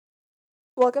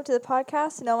Welcome to the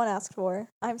podcast no one asked for.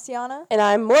 I'm Sienna, And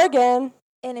I'm Morgan.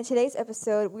 and in today's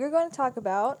episode, we're going to talk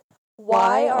about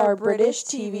Why are British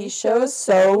TV shows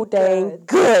so dang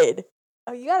good?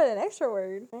 Oh, you got an extra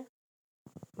word.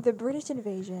 The British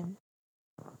invasion.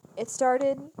 It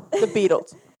started. The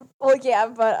Beatles. Well, yeah,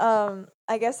 but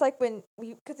I guess like when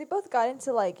because we both got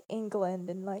into like England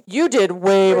and like You did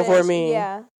way before British, me.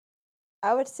 Yeah,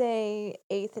 I would say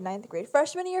 8th and 9th grade,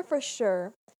 freshman year for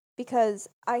sure, because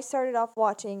I started off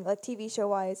watching like TV show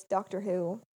wise Doctor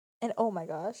Who, and oh my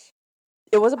gosh.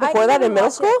 It wasn't I before that didn't in middle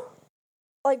watch it. school?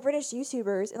 Like British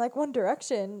YouTubers in like One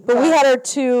Direction. But we had our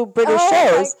two British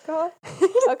shows. Oh my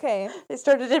god. Okay. They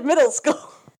started in middle school.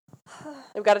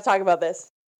 We've got to talk about this.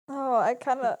 Oh, I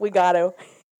kind of We got to.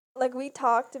 like we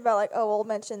talked about like we'll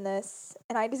mention this,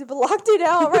 and I just blocked it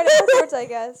out right afterwards. I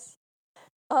guess.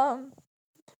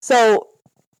 So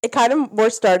it kind of more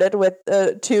started with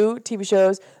two TV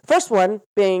shows. First one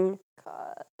being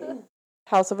God.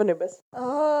 House of Anubis.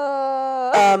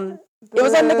 Oh. It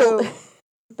was on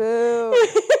Boo.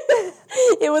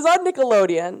 It was on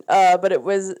Nickelodeon, but it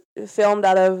was filmed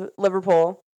out of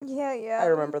Liverpool. Yeah. I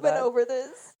remember We've been that. over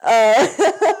this.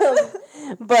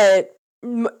 But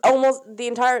almost the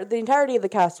entirety of the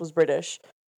cast was British.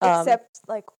 Except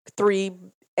like 3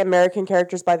 American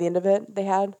characters by the end of it. They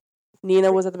had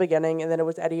Nina was at the beginning, and then it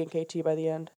was Eddie and KT by the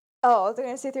end. oh, they're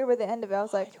gonna say through by the end of it. I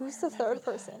was like, who's the third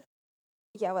person?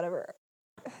 Yeah, whatever.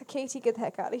 Katie, get the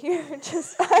heck out of here.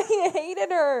 I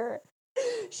hated her.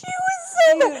 She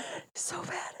was Dude, so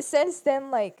bad. since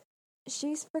then, like,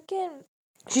 she's freaking.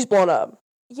 She's blown up.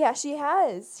 Yeah, she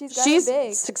has. She's gotten She's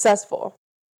big. successful.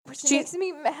 Which she- makes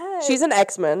me mad. She's an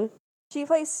X-Men. She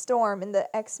plays Storm in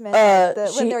the X-Men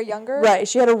when she- they're younger. Right.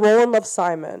 She had a role in Love,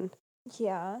 Simon.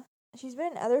 Yeah. She's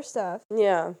been in other stuff.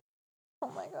 Yeah. Oh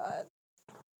my god.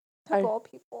 I- Of all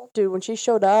people. Dude, when she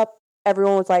showed up,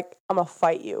 everyone was like, I'm gonna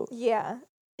fight you. Yeah.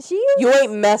 She is, You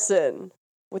ain't messing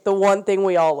with the one thing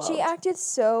we all love. She acted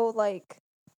so, like,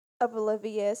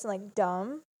 oblivious and, like,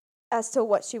 dumb as to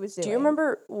what she was doing. Do you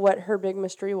remember what her big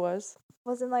mystery was?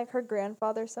 Wasn't, like, her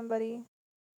grandfather somebody?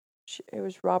 It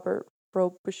was Robert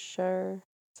Frobisher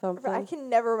something. I can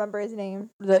never remember his name.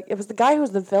 It was the guy who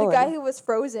was the villain. The guy who was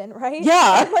frozen, right?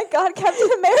 Yeah. Oh my god, Captain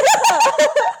America!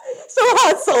 So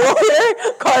Han Solo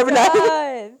here,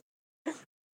 carbonite. God.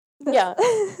 Yeah.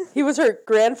 He was her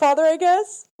grandfather, I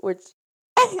guess, which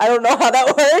I don't know how that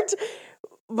worked.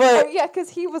 But Oh, yeah, because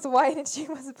he was white and she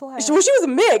was black. she was a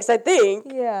mix, I think.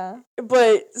 Yeah.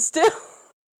 But still,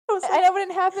 I was I like, know when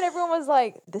it happened, everyone was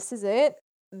like, this is it.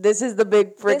 this is the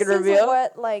big freaking This reveal. is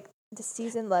what, like, the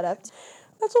season led up to.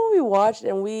 That's what we watched,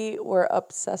 and we were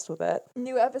obsessed with it.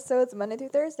 New episodes Monday through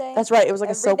Thursday. That's right. It was like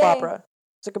a Every soap day. opera.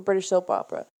 It's like a British soap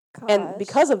opera. And Gosh.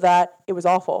 because of that, it was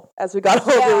awful. As we got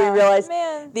older, Yeah, we realized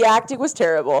man, the acting was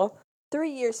terrible. 3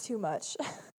 years too much.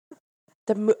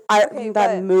 That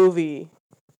but- movie.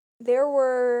 There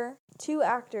were 2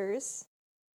 actors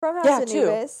from House Yeah, of 2.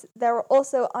 Anubis that were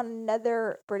also on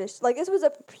another British, like, this was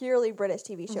a purely British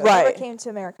TV show. It Right. never came to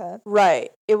America.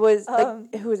 Right. It was Um,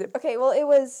 like, who was it? Okay, well, it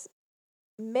was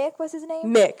Mick, what's his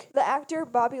name? Mick. The actor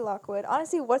Bobby Lockwood.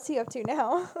 Honestly, what's he up to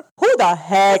now? Who the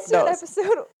heck Let's do an knows?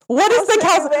 episode. What is the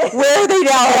House House? of Anubis. Where are they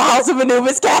now? The House of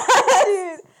Anubis cast?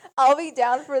 Dude, I'll be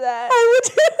down for that. I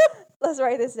would too. Let's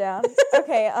write this down.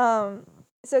 Okay,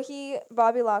 so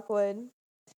Bobby Lockwood,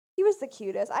 he was the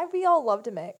cutest. We all loved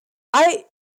Mick.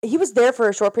 He was there for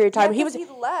a short period of time. Yeah, 'cause he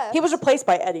left. He was replaced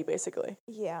by Eddie, basically.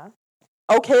 Yeah.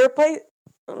 Okay,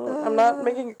 I'm not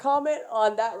making a comment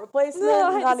on that replacement.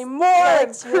 No, Not anymore. yeah,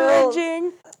 It's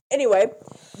cringing. Anyway,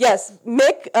 yes,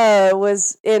 Mick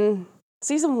was in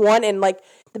season 1 and like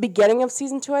the beginning of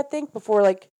season 2, I think, before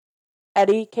like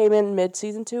Eddie came in mid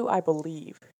season 2, I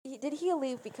believe. Did he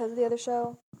leave because of the other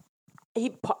show?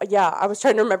 I was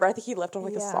trying to remember. I think he left on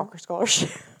like a Yeah. soccer scholarship.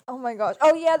 Oh my gosh.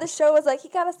 Oh yeah, the show was like he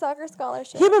got a soccer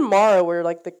scholarship. Him and Mara were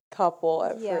like the couple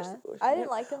at Yeah. first. I didn't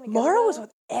like them. Mara was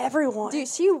with everyone. Dude,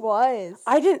 she was.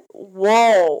 I didn't.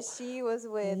 Whoa. She was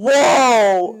with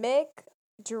Whoa. Mick,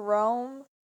 Jerome,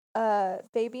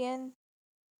 Fabian.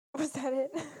 Was that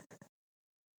it?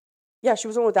 Yeah, she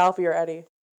wasn't with Alfie or Eddie.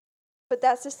 But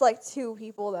that's just like 2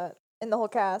 people that in the whole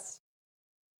cast.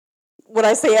 When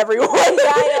I say everyone, Yeah,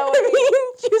 I know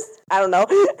what you just I don't know.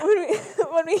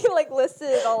 when we like listed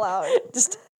it all out.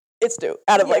 Just it's 2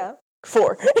 out of like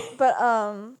 4. But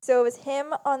so it was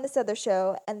him on this other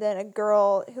show, and then a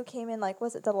girl who came in like,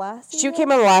 was it the last season? She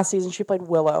came in the last season. She played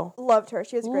Willow. Loved her.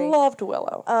 She was great. Loved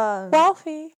Willow.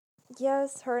 Walfie.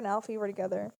 Yes, her and Alfie were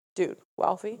together. Dude,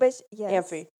 Walfie. But yes.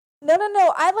 Amphy. No.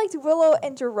 I liked Willow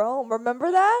and Jerome.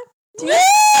 Remember that?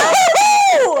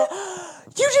 No!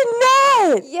 You did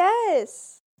not!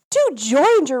 Yes. Dude, Joy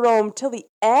and Jerome till the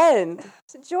end.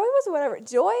 So Joy was whatever.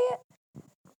 Joy,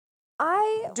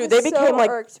 I Dude, was they became, so like-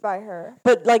 irked by her.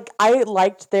 But, like, I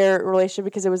liked their relationship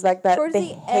because it was like that Towards they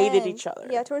the hated end, each other.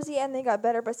 Yeah, towards the end they got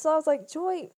better, but still I was like,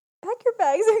 Joy, pack your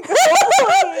bags and go,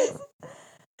 please.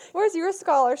 Where's your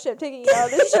scholarship taking you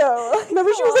out of the show? Like,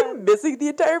 Remember she come was, on. like, missing the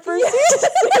entire first Yes.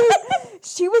 season?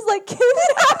 She was like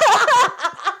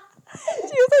kidnapped.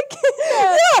 She was like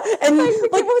kidnapped. Yeah, and, Like,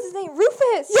 like, what was his name?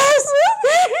 Rufus. yes!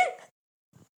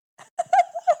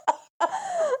 But,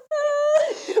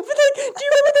 like, do you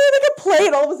remember they had, like, a play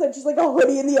and all of a sudden just, like, a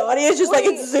hoodie in the audience, just, like,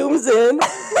 it Wait. zooms in.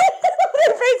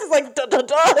 Her face is like,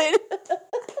 dun-dun-dun.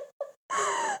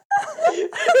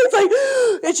 It's like,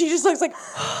 and she just looks like,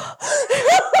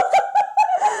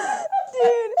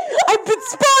 Dude, I've been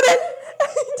spotted. I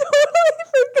totally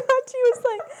forgot she was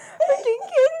like freaking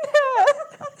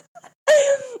kidnapped.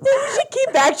 She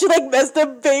came back, she, like, messed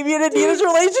up Baby and Anita's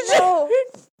relationship. No.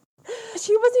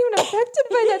 She wasn't even affected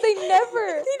by that. They never.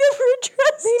 They never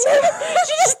addressed it.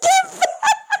 She just came back.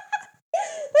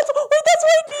 That's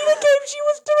why Nina came. She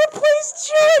was to replace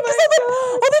Jen. Because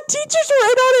all the teachers were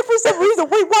in on it for some reason.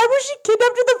 Wait, why was she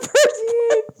kidnapped in the first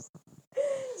place?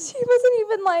 She wasn't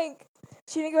even like.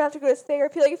 She didn't even have to go to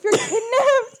therapy. Like, if you're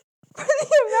kidnapped for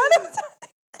the amount of time.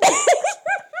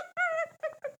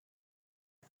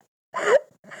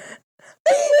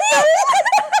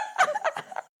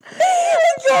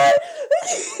 God.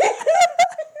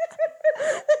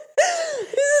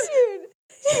 Dude,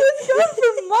 she was gone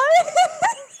for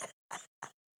months.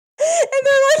 And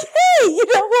they're like, hey, you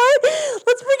know what?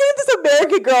 Let's bring in this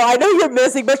American girl. I know you're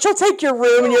missing, but she'll take your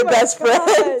room and your my best God.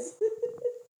 friends.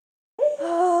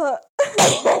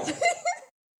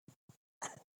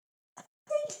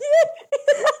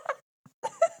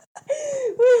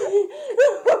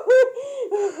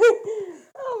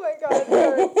 Oh my God,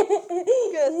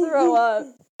 I'm gonna throw up.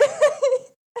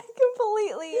 I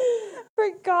completely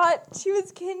forgot she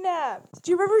was kidnapped.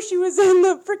 Do you remember she was in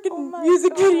the freaking Oh my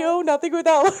music God. video, Nothing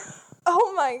Without Love?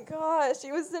 Oh my gosh,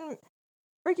 she was in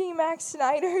freaking Max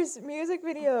Snyder's music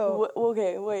video.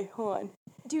 Okay, wait, hold on.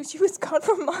 Dude, she was gone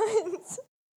for months.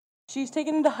 She's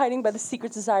taken into hiding by the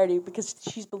secret society because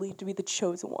she's believed to be the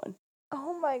chosen one.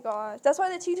 Oh my gosh. That's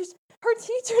why her teachers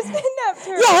kidnapped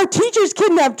her. Yeah, her teachers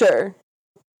kidnapped her.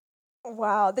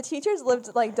 Wow, the teachers lived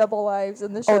like double lives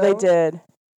in the show. Oh, they did.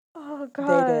 Oh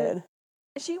god. They did.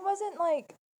 She wasn't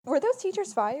like, were those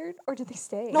teachers fired or did they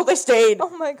stay? No, they stayed. Oh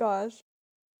my gosh.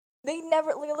 They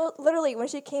never, literally, when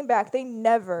she came back, they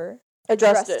never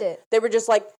Addressed addressed it. They were just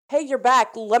like, hey, you're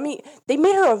back. They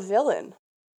made her a villain.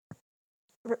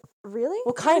 Really?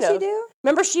 Well, kind What of. did she do?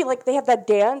 Remember she, like, they had that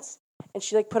dance and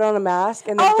she, like, put on a mask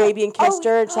and then Fabian kissed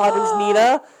her and saw it was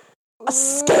Nina. A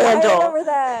scandal. I remember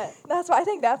that. I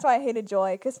think that's why I hated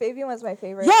Joy, because Fabian was my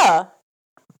favorite. Yeah.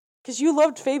 Because you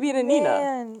loved Fabian and Nina.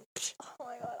 Man. Oh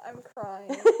my god, I'm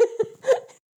crying.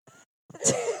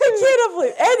 I can't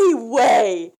believe.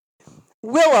 Anyway,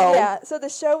 Willow. Yeah, so the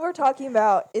show we're talking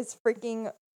about is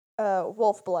freaking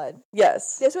Wolf Blood.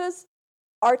 Yes. This was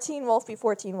our Teen Wolf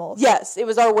before Teen Wolf. Yes, it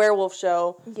was our werewolf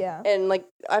show. Yeah. And, like,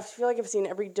 I feel like I've seen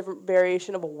every different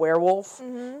variation of a werewolf,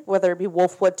 Mm-hmm. whether it be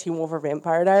Wolf Blood, Teen Wolf, or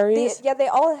Vampire Diaries. They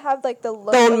all have like the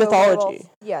look. Their own of a mythology. werewolf.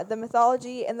 Yeah, the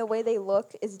mythology and the way they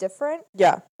look is different.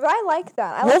 Yeah. But I like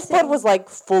that. Wolf Blood was, like,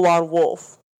 full-on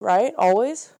wolf, right?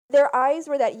 Always? Their eyes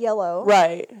were that yellow.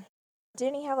 Right.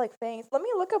 Didn't he have like fangs? Let me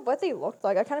look up what they looked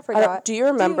like. I kind of I don't- forgot. do you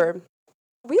remember?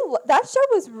 That show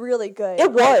was really good.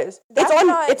 It was. That's It's on.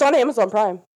 not- It's on Amazon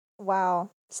Prime. Wow.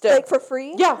 Still. Like for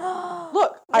free? Yeah.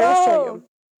 Look, I will show Whoa. you.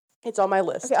 It's on my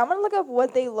list. Okay, I'm gonna look up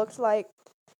what they looked like.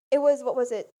 It was, what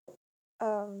was it?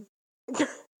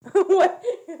 What?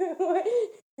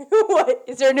 What?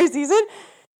 Is there a new season?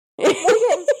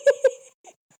 Morgan,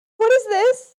 what is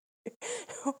this?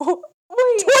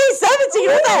 Wait, 2017.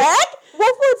 What the heck?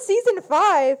 Wolf Blood season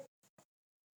 5.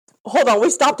 Hold on. We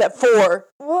stopped at 4.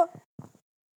 What?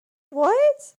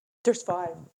 What? There's 5.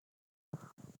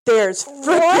 There's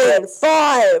freaking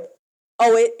 5.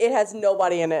 Oh, it has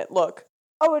nobody in it. Look,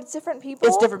 Oh, it's different people.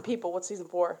 it's different people. What's season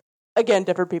 4? Again,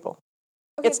 different people.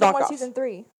 Okay, it's then what's knockoffs. season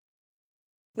 3?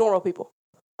 Normal people.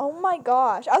 Oh my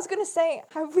gosh! I was gonna say,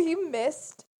 have we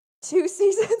missed 2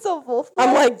 seasons of Wolf Blood?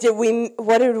 I'm like,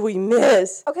 what did we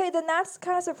miss? Okay, then that's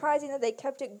kind of surprising that they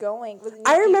kept it going with new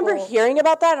I remember people. hearing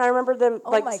about that, and I remember them Oh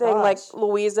like my saying like gosh.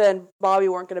 Louisa and Bobby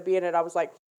weren't going to be in it. I was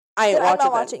like, I ain't But I'm watching.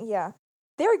 not watching. Yeah,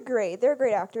 they're great. They're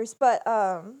great actors. But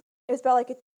it was about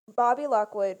like Bobby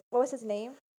Lockwood. What was his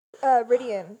name?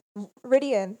 Ridian.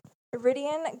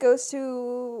 Ridian goes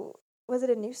to, was it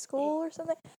a new school or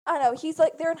something? I don't know. He's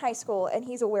like, they're in high school and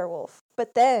he's a werewolf.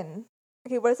 But then,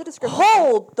 okay, what is the description?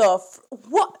 Hold the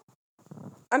what?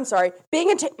 I'm sorry.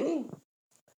 Being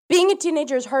a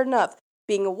teenager is hard enough.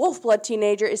 Being a Wolfblood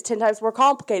teenager is 10 times more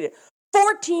complicated.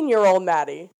 14-year-old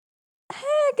Maddie.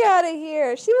 Heck out of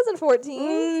here. She wasn't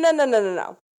 14.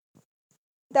 No.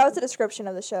 That was the description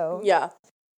of the show. Yeah.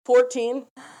 14.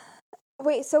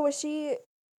 Wait, so was she...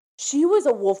 She was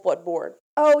a Wolfblood born.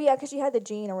 Oh, yeah, because she had the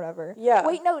gene or whatever. Yeah.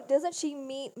 Wait, no, doesn't she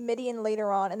meet Midian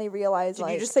later on and they realize, Did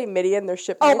like... you just say Midian? They're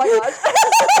ship Oh, name? my gosh.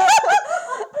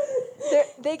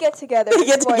 They get together. They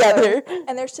get together.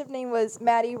 And their ship name was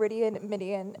Maddie, Ridian,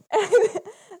 Midian.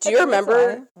 Do you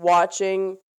remember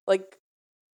watching, like,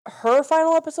 her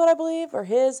final episode, I believe, or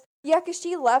his? Yeah, because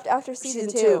she left after season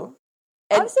 2.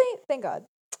 And, honestly, thank God.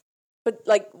 But,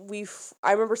 like,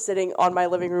 I remember sitting on my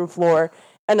living room floor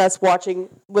and us watching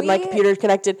with my computer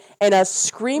connected and us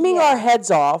screaming our heads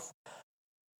off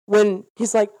when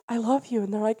he's like, I love you.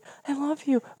 And they're like, I love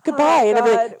you. Goodbye. And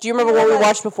everything. Do you remember what we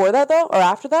watched before that, though? Or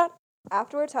after that?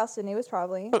 Afterwards, House of News,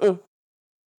 probably.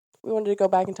 We wanted to go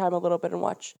back in time a little bit and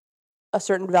watch a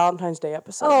certain Valentine's Day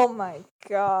episode. Oh, my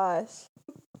gosh.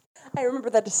 I remember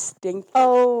that distinctly.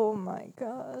 Oh, my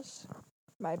gosh.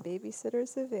 My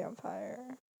babysitter's a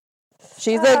vampire.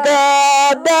 She's a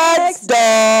girl next door.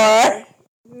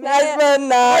 That's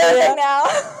Banana. now.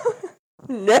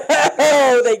 No,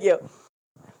 thank you.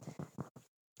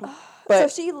 So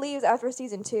she leaves after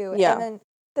season 2. Yeah. And then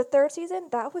the third season,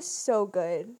 that was so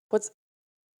good. I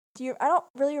don't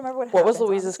really remember what happened. What was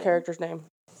Louise's character's name?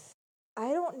 I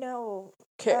don't know.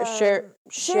 Sharon.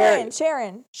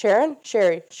 Sharon.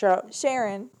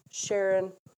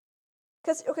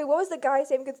 Because, okay, what was the guy's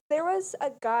name? Because there was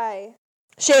a guy.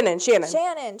 Shannon.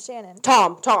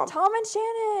 Tom. Tom and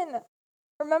Shannon.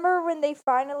 Remember when they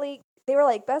were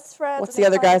like best friends? What's the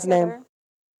other guy's name?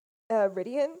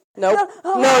 Ridian? Nope.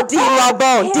 No, Dean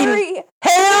Robone.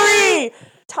 Harry!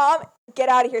 Tom, get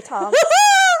out of here, Tom.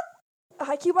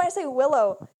 I keep wanting to say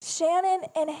Willow. Shannon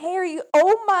and Harry.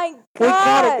 Oh my god. We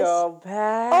gotta go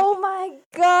back. Oh my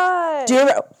god.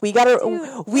 We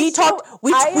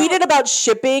tweeted about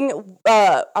shipping.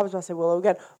 I was about to say Willow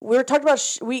again. We were talking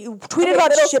about. We tweeted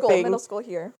about shipping. Middle school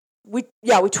here. We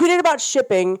tweeted about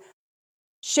shipping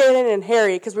Shannon and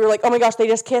Harry because we were like, oh my gosh, they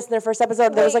just kissed in their first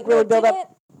episode. There was like really build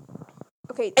up.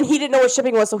 Okay. And he didn't know what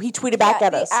shipping was, so he tweeted back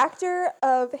at us. The actor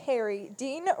of Harry,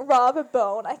 Dean Rob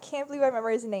Bone. I can't believe I remember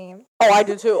his name. Oh, I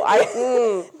do too.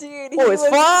 Dude, it's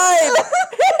fine.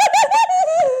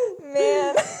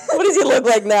 Man. What does he look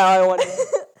like now, I wonder?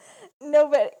 No,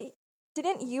 but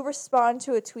didn't you respond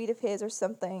to a tweet of his or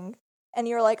something? And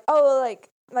you were like, oh, like,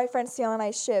 my friend Steele and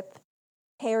I ship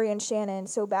Harry and Shannon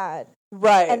so bad.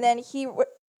 Right. And then he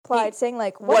replied saying,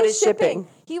 like, what is shipping?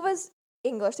 He was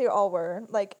English. They all were.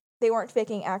 Like, they weren't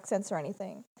faking accents or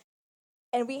anything.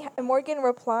 And Morgan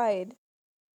replied,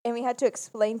 and we had to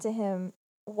explain to him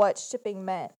what shipping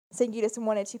meant. Saying you just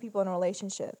wanted two people in a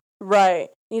relationship. Right. And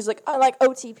he's like, like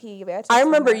OTP. I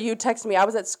remember you texted me. I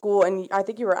was at school, and I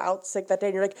think you were out sick that day,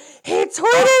 and you're like, he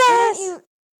tweeted us!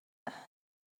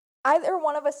 Either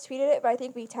one of us tweeted it, but I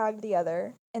think we tagged the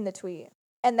other in the tweet.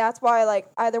 And that's why,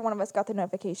 like, either one of us got the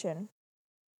notification.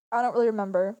 I don't really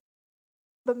remember.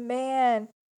 But man,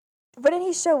 when did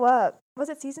he show up? Was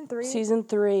it season 3? Season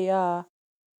 3, yeah.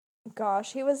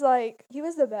 Gosh, he was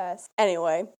the best.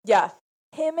 Anyway, yeah.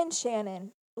 Him and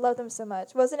Shannon. Love them so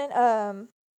much. Wasn't it,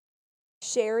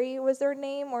 Sherry was their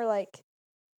name? Or, like,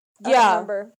 I don't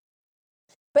remember.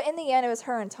 But in the end, it was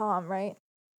her and Tom, right?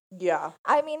 Yeah.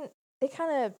 I mean, they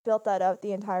kind of built that up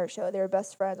the entire show. They were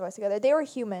best friends always together. They were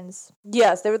humans.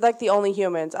 Yes, they were like the only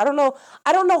humans. I don't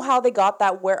know how they got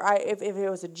that if it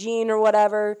was a gene or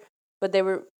whatever, but they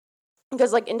were,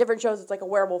 because like in different shows it's like a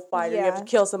werewolf fight or you have to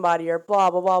kill somebody or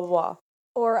blah blah blah blah.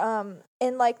 Or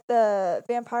in like the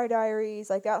Vampire Diaries,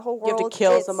 like that whole world, you have to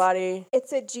kill somebody.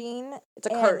 It's a gene. It's a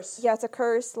curse. Yeah, it's a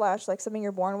curse / like something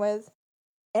you're born with.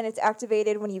 And it's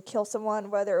activated when you kill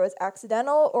someone, whether it was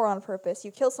accidental or on purpose.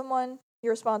 You kill someone,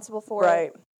 you're responsible for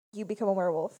it. You become a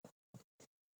werewolf.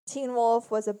 Teen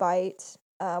Wolf was a bite.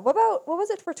 What was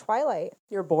it for Twilight?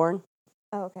 You're born.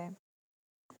 Oh, okay.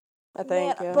 I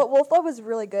think. Man, but Wolfblood was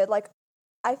really good. Like,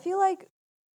 I feel like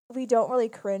we don't really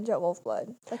cringe at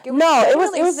Wolfblood. Like, it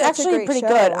was actually pretty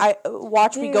good.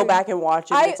 We go back and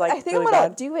watch it. It's like I think really I'm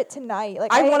gonna do it tonight.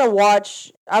 Like, I want to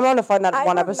watch. I want to find that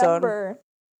one episode.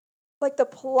 Like, the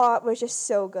plot was just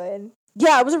so good.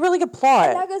 Yeah, it was a really good plot.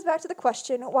 And that goes back to the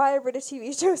question, why are British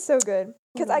TV shows so good?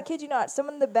 Because I kid you not, some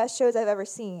of the best shows I've ever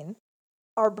seen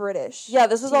are British. Yeah,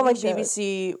 this was on like shows.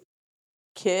 BBC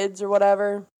Kids or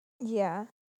whatever. Yeah.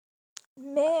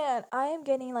 Man, I am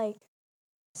getting like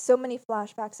so many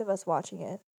flashbacks of us watching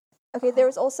it. Okay, there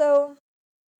was also,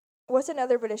 what's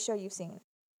another British show you've seen?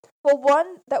 Well,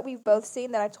 one that we've both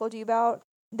seen that I told you about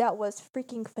that was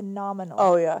freaking phenomenal.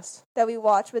 Oh, yes. That we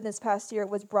watched with this past year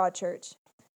was Broadchurch.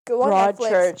 Go on Broadchurch.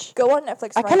 Netflix. Go on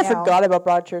Netflix I right kind of now. forgot about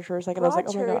Broadchurch for a second. I was like,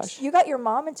 oh my Broadchurch. gosh. You got your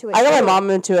mom into it. I got too. my mom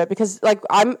into it because, like,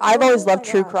 I've always loved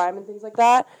true gosh. crime and things like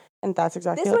that, and that's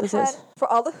exactly This what one this had is. for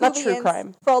all the Whovians, Not true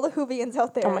crime. For all the Whovians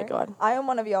out there. Oh my god. I am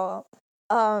one of y'all.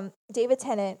 David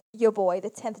Tennant, your boy, the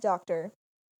 10th Doctor.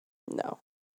 No.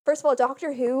 First of all,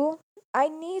 Doctor Who, I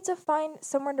need to find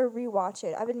somewhere to rewatch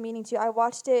it. I've been meaning to. I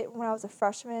watched it when I was a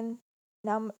freshman.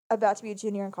 Now I'm about to be a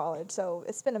junior in college, so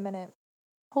it's been a minute.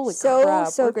 Holy crap.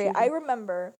 So we're great. choosing- I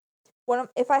remember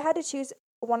if I had to choose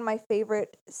one of my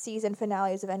favorite season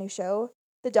finales of any show,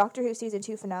 the Doctor Who season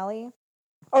 2 finale,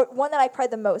 or one that I cried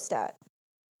the most at.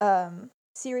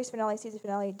 Series finale, season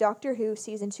finale, Doctor Who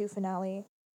season 2 finale.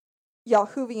 Y'all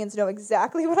Whovians know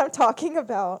exactly what I'm talking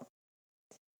about.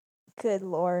 Good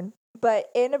lord. But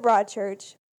in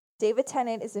Broadchurch, David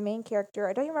Tennant is the main character.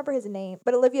 I don't even remember his name,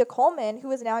 but Olivia Colman,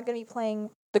 who is now going to be playing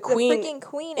the queen. the freaking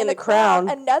queen in in The The Crown.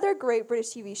 Crown. Another great British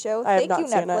TV show. I have Thank not you,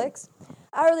 seen it. Netflix.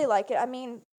 I really like it. I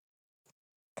mean,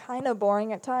 kind of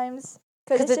boring at times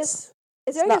because it's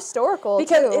very not- historical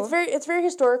because too. it's very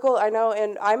historical. I know,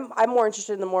 and I'm more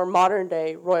interested in the more modern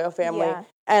day royal family, Yeah.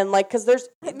 and like because there's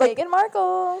like Meghan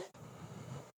Markle.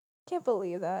 Can't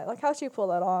believe that. Like, how'd she pull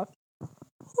that off?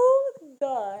 who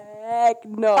the heck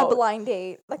no A blind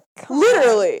date. Like, come on.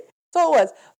 literally. So it was,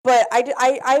 but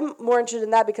I'm more interested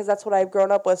in that because that's what I've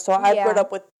grown up with. So I've grown Yeah.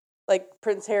 up with like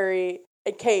Prince Harry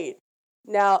and Kate.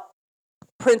 Now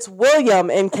Prince William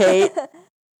and Kate.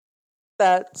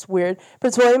 That's weird.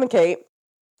 Prince William and Kate,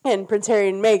 and Prince Harry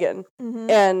and Meghan, Mhm.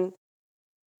 and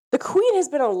the Queen has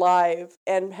been alive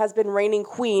and has been reigning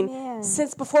queen Man.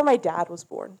 since before my dad was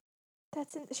born.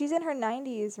 She's in her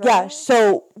 90s, right? Yeah,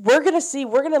 so we're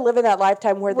gonna live in that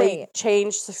lifetime where they Wait.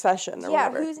 change succession or Yeah,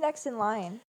 whatever. who's next in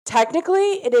line?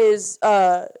 Technically, it is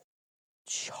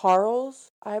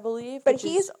Charles, I believe. But which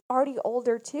he's is, already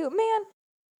older too. Man,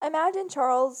 imagine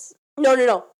Charles.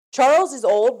 no. Charles is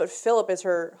old, but Philip is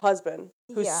her husband,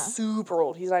 who's Yeah. super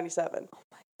old. He's 97.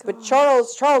 But Gosh.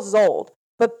 Charles is old.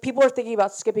 But people are thinking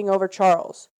about skipping over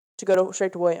Charles to go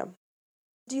straight to William.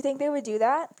 Do you think they would do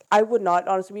that? I would not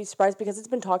honestly be surprised because it's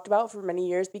been talked about for many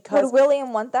years. Because Would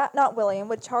William want that? Not William.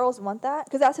 Would Charles want that?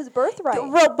 Because that's his birthright.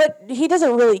 well, but he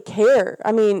doesn't really care.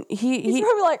 I mean, He's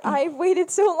probably like, I've waited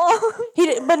so long.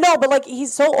 but like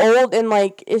he's so old and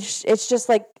like it's just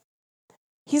like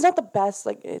he's not the best.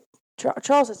 Like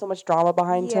Charles has so much drama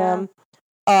behind Yeah.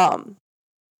 him.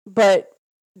 But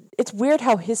it's weird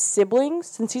how his siblings,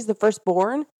 since he's the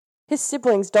firstborn, his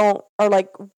siblings are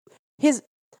like his.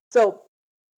 So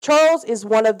Charles is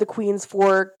one of the Queen's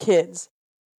 4 kids,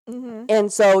 Mm-hmm.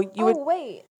 and so you would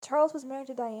wait. Charles was married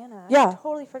to Diana. Yeah. I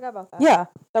totally forgot about that. yeah,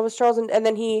 that was Charles, and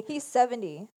then He's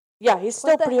 70. he's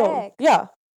still What the pretty old. heck? Yeah,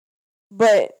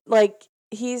 but like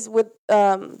he's with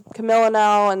Camilla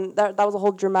now, and that was a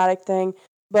whole dramatic thing.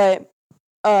 But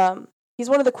he's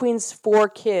one of the Queen's 4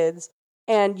 kids,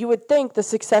 and you would think the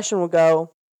succession would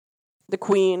go the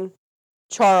Queen,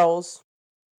 Charles,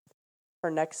 her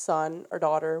next son or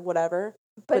daughter, whatever.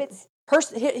 But it's.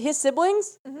 His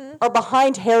siblings Mm-hmm. are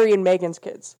behind Harry and Meghan's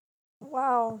kids.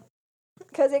 Wow.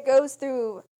 Because it goes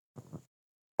through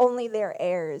only their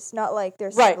heirs, not like their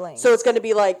Right. siblings. So it's going to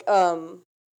be like it So-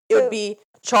 would be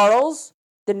Charles,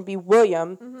 then it'd be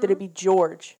William, Mhm. then it'd be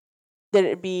George, then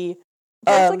it'd be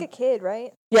George's like a kid,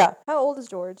 right? yeah, How old is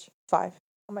George? 5.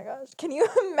 Oh my gosh. Can you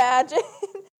imagine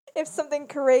if something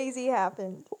crazy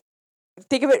happened?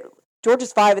 Think of it, George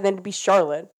is 5, and then it'd be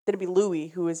Charlotte, then it'd be Louis,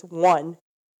 who is 1,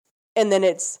 and then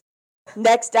it's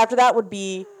next after that would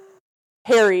be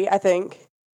Harry, I think,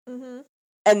 Mm-hmm.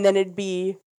 and then it'd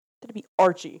be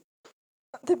Archie.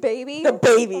 The baby? The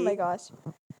baby. Oh my gosh.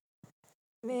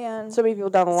 Man. So many people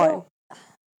down the line.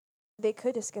 They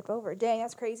could just skip over. Dang,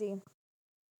 that's crazy.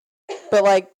 But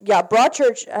like, yeah,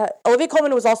 Broadchurch. Olivia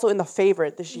Colman was also in The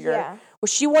Favorite this year, Yeah.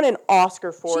 which she won an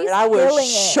Oscar for, She's and I killing was it.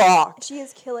 shocked. She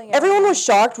is killing it. Everyone was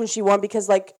shocked when she won because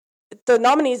like the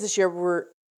nominees this year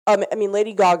were. I mean,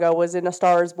 Lady Gaga was in A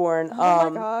Star Is Born. Oh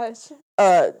my gosh.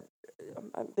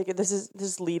 I'm thinking this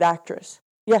is lead actress.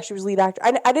 Yeah, she was lead actor.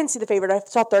 I didn't see The Favorite. I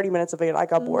saw 30 minutes of it. And I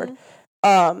got bored.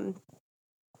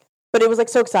 But it was like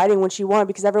so exciting when she won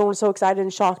because everyone was so excited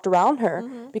and shocked around her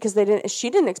because she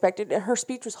didn't expect it. And her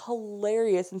speech was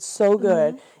hilarious and so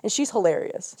good, and she's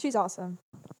hilarious. She's awesome.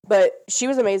 But she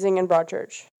was amazing in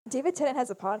Broadchurch. David Tennant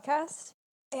has a podcast,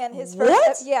 and his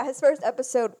What? his first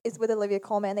episode is with Olivia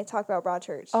Colman. They talk about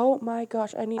Broadchurch. Oh my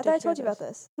gosh, I I thought I told you about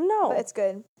this, No, but it's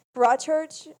good.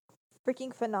 Broadchurch,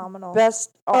 freaking phenomenal.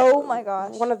 best. Oh my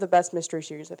gosh. one of the best mystery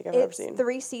series I think I've ever It's seen.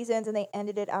 3 seasons, and they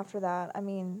ended it after that. I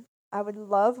mean, I would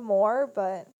love more,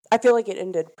 but I feel like it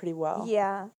ended pretty well.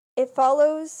 Yeah. It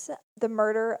follows the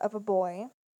murder of a boy,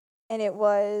 and it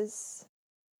was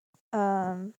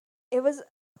Olivia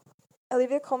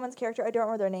Colman's character, I don't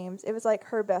remember their names. It was like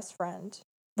her best friend.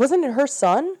 Wasn't it her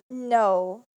son?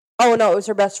 No. Oh no, it was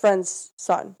her best friend's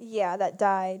son. Yeah, that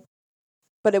died.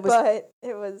 But it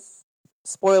was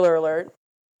spoiler alert.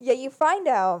 Yeah, you find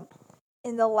out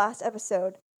in the last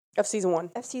episode Of season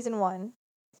 1. Because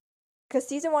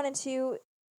season 1 and 2,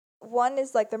 1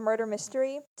 is like the murder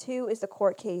mystery, 2 is the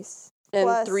court case. And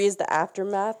Plus, 3 is the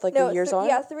aftermath, like the years on?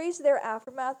 Yeah, 3 is their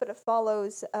aftermath, but it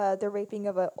follows the raping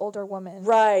of an older woman.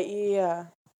 Right, yeah.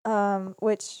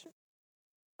 Which,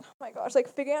 oh my gosh, like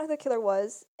figuring out who the killer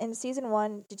was, in season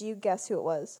 1, did you guess who it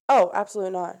was? Oh,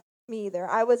 absolutely not. Me either.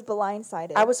 I was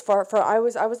blindsided. I was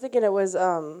I was thinking it was,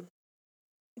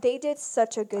 They did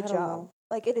such a good I don't job. know.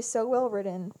 Like, it is so well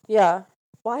written. Yeah.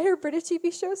 Why are British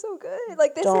TV shows so good?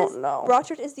 Like, this Don't know.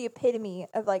 Broadchurch is the epitome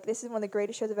of, like, this is one of the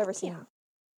greatest shows I've ever seen.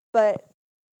 But,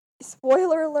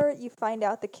 spoiler alert, you find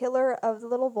out the killer of the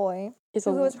little boy,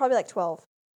 who was probably like 12.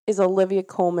 Is Olivia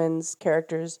Colman's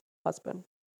character's husband.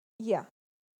 Yeah.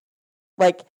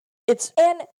 Like, it's...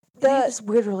 And they have this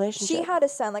weird relationship. she had a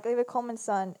son, like Olivia Colman's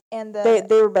son, and They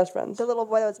were best friends. the little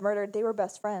boy that was murdered, they were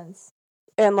best friends.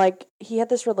 And, like, he had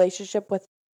this relationship with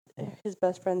his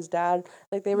best friend's dad.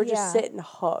 Like, they were just sit and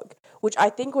hug, which I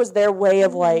think was their way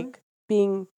of, like,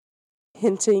 hinting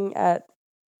at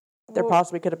there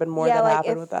possibly could have been more that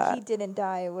happened with that. If he didn't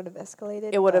die, it would have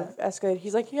escalated. It would have escalated.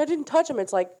 He's like, I didn't touch him.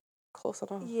 It's like, close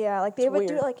enough. Yeah, like, they would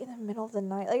do it, like, in the middle of the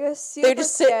night. Like, it was super They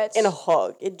just sit in a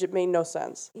hug. It made no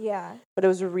sense. Yeah. But it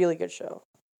was a really good show.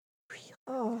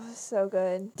 Oh, so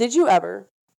good. Did you ever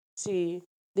see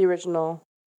the original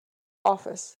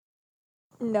Office?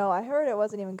 No, I heard it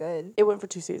wasn't even good. It went for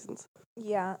 2 seasons.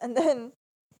 Yeah, and then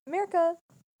America.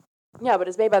 Yeah, but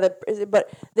it's made by but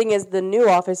thing is, the new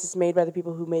Office is made by the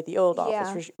people who made the old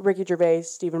Office. Ricky Gervais,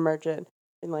 Stephen Merchant,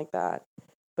 and like that.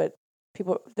 But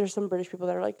there's some British people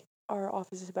that are like, our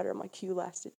Office is better. I'm like, you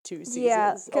lasted 2 seasons.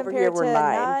 Yeah, over here we're compared to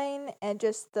 9. 9 and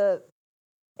just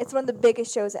it's one of the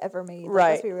biggest shows ever made. Like,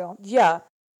 right. Let's be real. Yeah.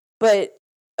 But,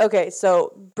 okay,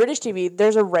 so British TV,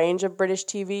 there's a range of British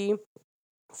TV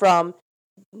from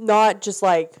not just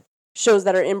like shows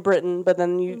that are in Britain, but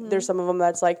then there's some of them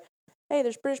that's like, hey,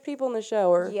 there's British people in the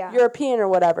show, or European or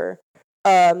whatever.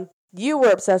 You were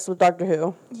obsessed with Doctor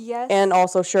Who. Yes. And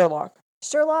also Sherlock.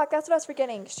 Sherlock, that's what I was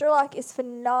forgetting. Sherlock is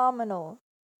phenomenal.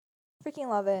 Freaking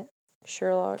love it.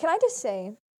 Sherlock. Can I just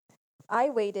say, I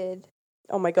waited.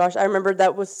 Oh my gosh, I remember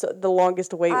that was the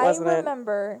longest wait, wasn't it? I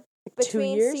remember like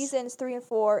between 2 years? seasons 3 and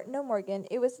 4. No, Morgan.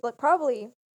 It was like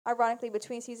probably, ironically,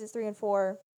 between seasons 3 and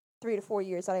 4, 3 to 4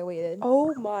 years that I waited.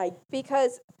 Oh my.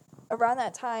 Because around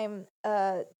that time,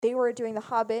 they were doing The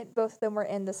Hobbit. Both of them were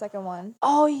in the second one.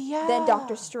 Oh yeah. Then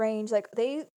Doctor Strange. Like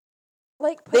they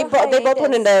they both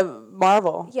went into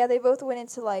Marvel. Yeah, they both went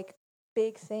into like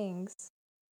big things.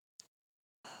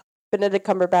 Benedict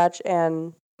Cumberbatch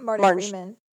and Martin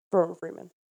Freeman. Freeman.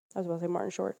 I was about to say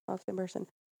Martin Short, not the same person.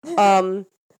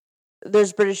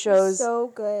 There's British shows.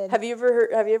 So good. Have you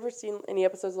ever seen any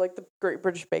episodes of like the Great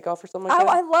British Bake Off or something like that?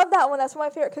 I love that one. That's one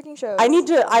of my favorite cooking shows.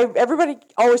 Everybody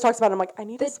always talks about it. I'm like, I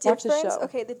need to watch this show.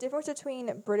 Okay, the difference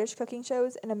between British cooking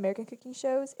shows and American cooking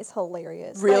shows is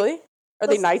hilarious. Really? Like, are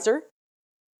they nicer?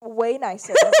 Way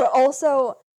nicer. But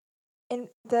also in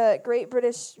the Great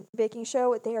British Baking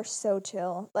Show, they are so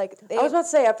chill. Like I was about to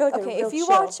say, I feel like okay, they're if you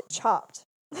chill. watch Chopped,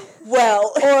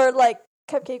 well, or like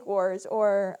Cupcake Wars,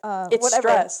 or it's whatever,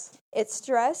 stress. It's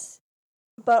stress.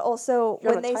 But also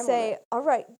when they say, "All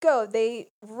right, go," they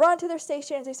run to their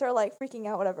stations. They start like freaking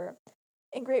out, whatever.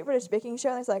 In Great British Baking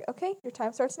Show, it's like, "Okay, your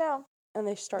time starts now." And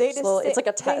they start slowly. It's like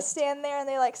a test. They stand there and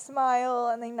they like smile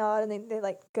and they nod and they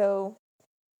like go.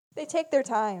 They take their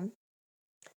time.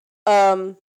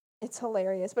 It's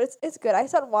hilarious, but it's good. I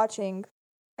started watching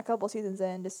a couple seasons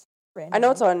in, just randomly. I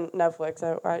know it's on Netflix.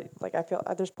 I feel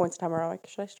there's points in time where I'm like,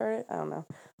 should I start it? I don't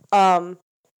know.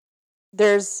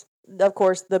 There's of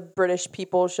course the British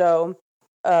People show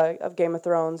of Game of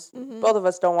Thrones. Mm-hmm. Both of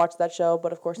us don't watch that show,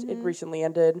 but of course it recently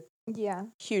ended. Yeah,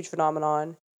 huge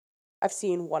phenomenon. I've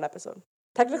seen 1 episode,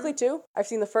 technically 2. I've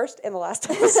seen the first and the last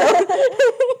episode.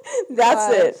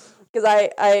 That's it. Because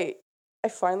I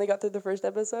finally got through the first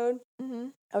episode. Mm-hmm.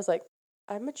 I was like,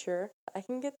 I'm mature. I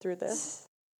can get through this.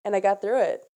 And I got through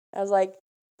it. I was like,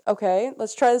 okay,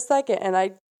 let's try the second. And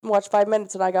I watched 5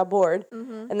 minutes and I got bored.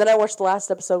 Mm-hmm. And then I watched the last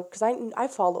episode because I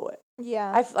follow it.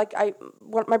 Yeah.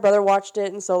 My brother watched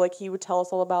it, and so like he would tell us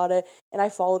all about it. And I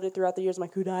followed it throughout the years. I'm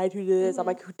like, who died? Who did this? I'm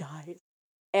like, who died?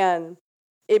 And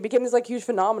it became this like huge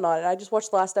phenomenon. And I just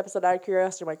watched the last episode out of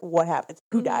curiosity. I'm like, what happens?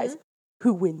 Who dies?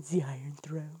 Who wins the Iron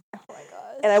Throne? Oh my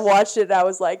gosh. And I watched it and I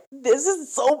was like, this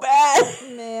is so bad.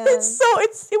 Man. It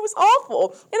was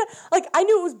awful. And I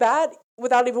knew it was bad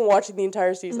without even watching the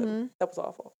entire season. Mhm. That was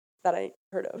awful. That I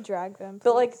heard of. Drag them.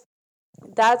 But like,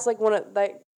 that's like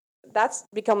that's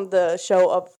become the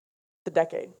show of the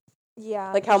decade.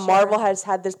 Yeah. Like how for Marvel sure. has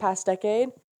had this past decade,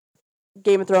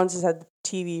 Game of Thrones has had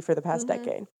TV for the past Mhm.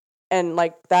 decade. And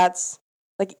like that's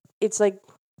like it's like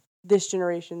this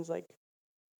generation's like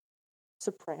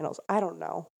Sopranos. I don't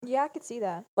know. Yeah, I could see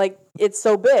that. Like it's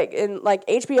so big, and like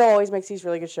HBO always makes these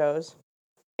really good shows.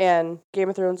 And Game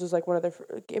of Thrones was like one of their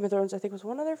Game of Thrones I think was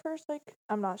one of their first like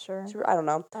I'm not sure. I don't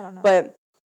know. I don't know. But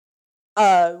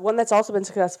one that's also been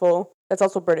successful, that's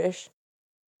also British.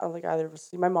 I don't think either of us.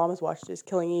 My mom has watched this,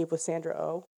 Killing Eve with Sandra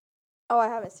Oh. Oh, I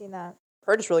haven't seen that.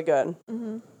 Heard it's really good.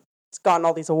 Mm-hmm. It's gotten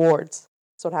all these awards,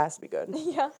 so it has to be good.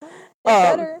 Yeah. It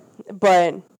better.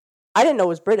 But I didn't know it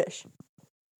was British.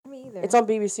 Me either. It's on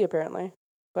BBC apparently.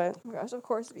 But oh my gosh, of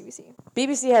course, BBC.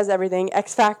 BBC has everything.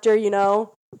 X Factor, you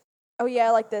know. Oh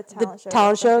yeah, like the talent shows.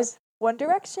 Talent shows. One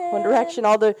Direction. One Direction.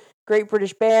 All the great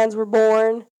British bands were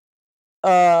born.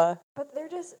 But they're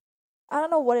just. I don't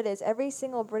know what it is. Every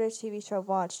single British TV show I've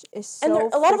watched is so.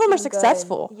 And a lot of them are freaking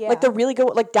successful. good. Yeah. Like they're really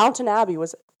good. Like Downton Abbey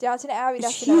was, Downton Abbey. it's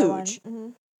That's another one. huge. Mm-hmm.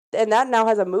 and that now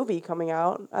has a movie coming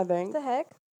out. I What think the heck?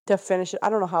 to finish it. I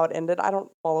don't know how it ended. I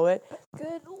don't follow it.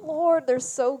 Good lord, they're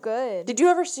so good. Did you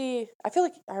ever see? I feel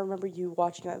like I remember you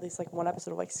watching at least like one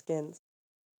episode of like Skins.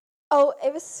 Oh,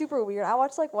 it was super weird. I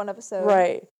watched like one episode.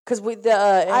 Right, because we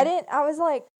I didn't. I was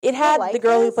like, It had like the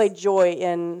girl who this? played Joy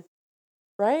in,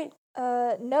 right?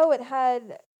 no, it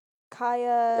had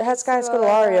Kaya. It had Kaya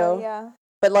Scodelario. Yeah,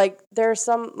 But like there's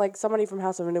some like somebody from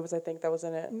House of Anubis I think that was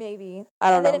in it. maybe. I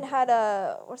don't and know. then it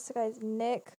had what's the guy's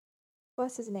Nick?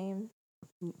 What's his name?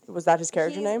 Was that his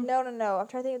character He's- name? No. I'm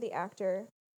trying to think of the actor.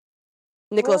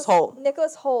 Nicholas Holt.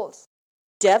 Nicholas Holt.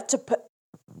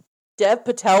 Dev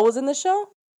Patel was in the show.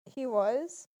 He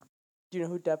was. Do you know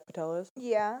who Dev Patel is?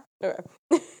 Yeah. Okay.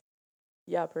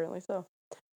 Yeah, apparently so.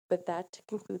 But that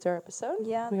concludes our episode.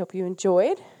 Yeah. We hope you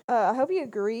enjoyed. I hope you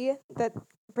agree that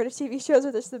British TV shows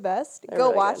are just the best. They're Go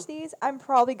really watch good. these. I'm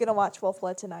probably gonna watch Wolf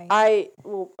Blood tonight. I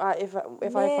will if I find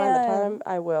the Man. time,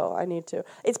 I will. I need to.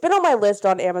 It's been on my list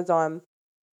on Amazon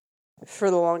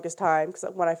for the longest time because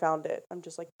when I found it, I'm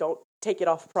just like, don't take it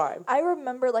off Prime. I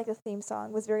remember like the theme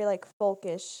song was very like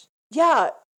folkish. Yeah.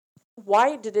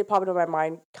 Why did it pop into my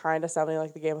mind? Kind of sounding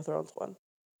like the Game of Thrones one.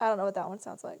 I don't know what that one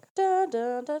sounds like. Dun,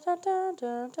 dun, dun, dun, dun,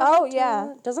 dun, Oh, dun, yeah.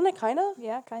 dun. Doesn't it kind of?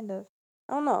 Yeah, kind of.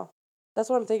 I don't know. That's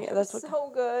what I'm thinking. That's what so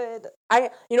good.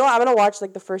 you know what? I'm gonna watch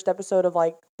like the first episode of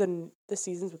like the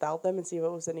seasons without them and see if it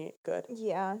was any good.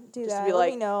 Yeah, do Just to that. be Let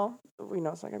like- me know. We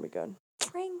know it's not gonna be good.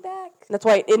 Bring back. That's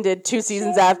why it ended 2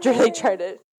 seasons after they Chandler. tried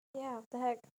it. Yeah, what the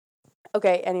heck.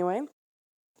 Okay. Anyway,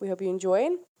 we hope you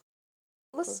enjoyed.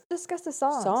 Let's discuss the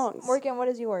songs. Songs. Morgan, what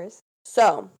is yours?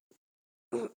 So,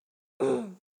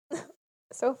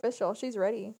 So official. She's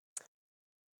ready.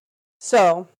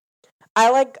 so I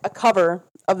like a cover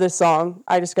of this song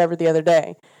I discovered the other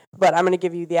day, but I'm gonna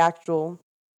give you the actual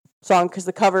song because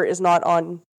the cover is not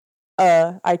on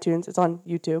iTunes. It's on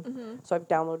YouTube. Mm-hmm. So I've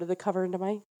downloaded the cover into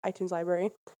my iTunes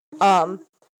library. The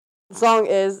song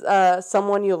is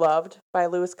 "Someone You Loved" by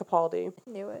Louis Capaldi.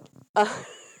 Knew it. Uh,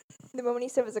 The moment he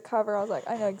said it was a cover, I was like,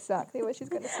 I know exactly what she's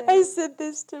gonna say. I sent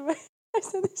this to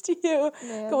you a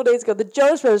Man. couple days ago. The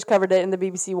Jonas Brothers covered it in the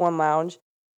BBC One Lounge,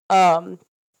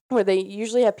 where they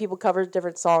usually have people cover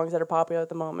different songs that are popular at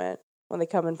the moment when they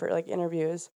come in for like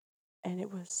interviews, and it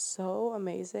was so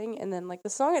amazing. And then like the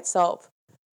song itself,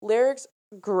 lyrics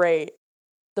great,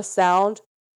 the sound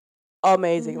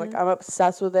amazing. Like Mhm. I'm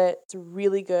obsessed with it. It's a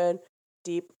really good,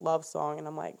 deep love song, and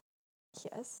I'm like,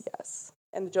 Yes. yes.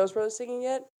 And the Jonas Brothers singing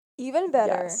it, Even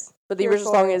better. yes. But the Here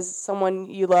original for song it. is "Someone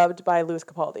You Loved" by Louis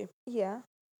Capaldi. Yeah.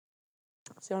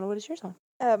 Sienna, what is your song?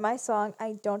 My song,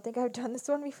 I don't think I've done this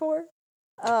one before.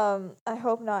 I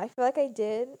hope not. I feel like I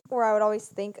did, or I would always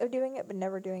think of doing it, but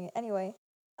never doing it. Anyway,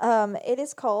 it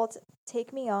is called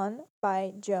 "Take Me On"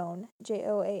 by Joan,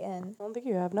 Joan. I don't think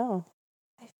you have, no.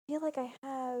 I feel like I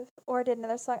have, or I did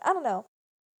another song. I don't know.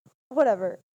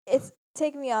 Whatever. It's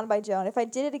 "Take Me On" by Joan. If I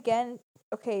did it again,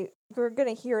 okay, we're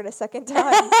gonna hear it a second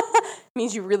time.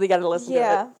 Means you really got to listen to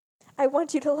Yeah. I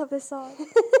want you to love this song.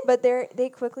 it. But they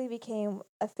quickly became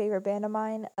a favorite band of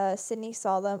mine. Sydney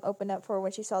saw them open up for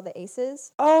when she saw the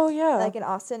Aces, Oh, yeah. like in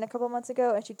Austin a couple months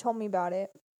ago, and she told me about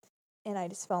it, and I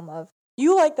just fell in love.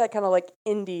 You like that kind of like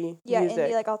indie Yeah, music.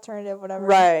 indie, like alternative, whatever.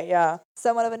 Right, yeah.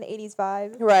 Somewhat of an 80s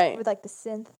vibe Right. with like the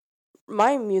synth.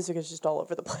 My music is just all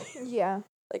over the place. Yeah.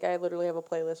 Like, I literally have a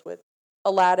playlist with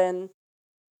Aladdin,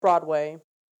 Broadway,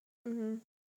 Mm-hmm.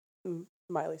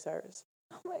 Miley Cyrus.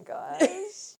 Oh my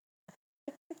gosh.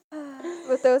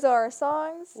 But those are our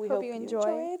songs. We hope you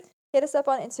enjoy. Hit us up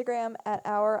on Instagram at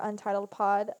our Untitled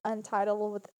Pod,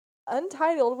 untitled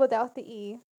without the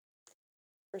E.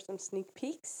 For some sneak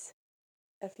peeks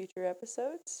at future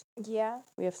episodes. Yeah.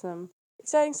 We have some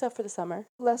exciting stuff for the summer.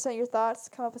 Let us know your thoughts.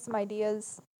 Come up with some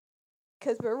ideas.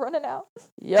 Because we're running out.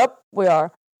 Yep, we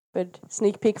are. But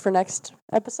sneak peek for next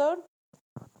episode.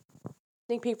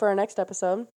 Sneak peek for our next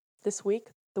episode this week,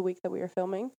 the week that we are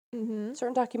filming. Mm-hmm. A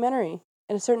certain documentary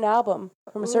and a certain album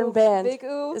from a certain band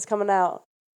is coming out.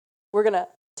 We're going to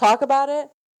talk about it.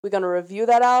 We're going to review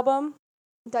that album.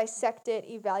 Dissect it,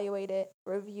 evaluate it,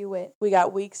 review it. We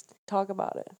got weeks to talk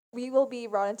about it. We will be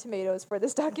Rotten Tomatoes for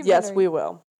this documentary. Yes, we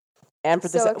will. And for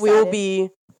this, we will be,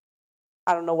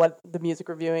 I don't know what the music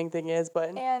reviewing thing is,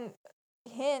 but. And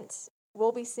hint,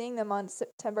 we'll be seeing them on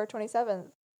September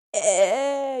 27th.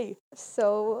 Hey!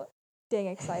 So dang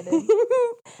excited.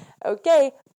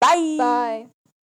 Okay, bye! Bye.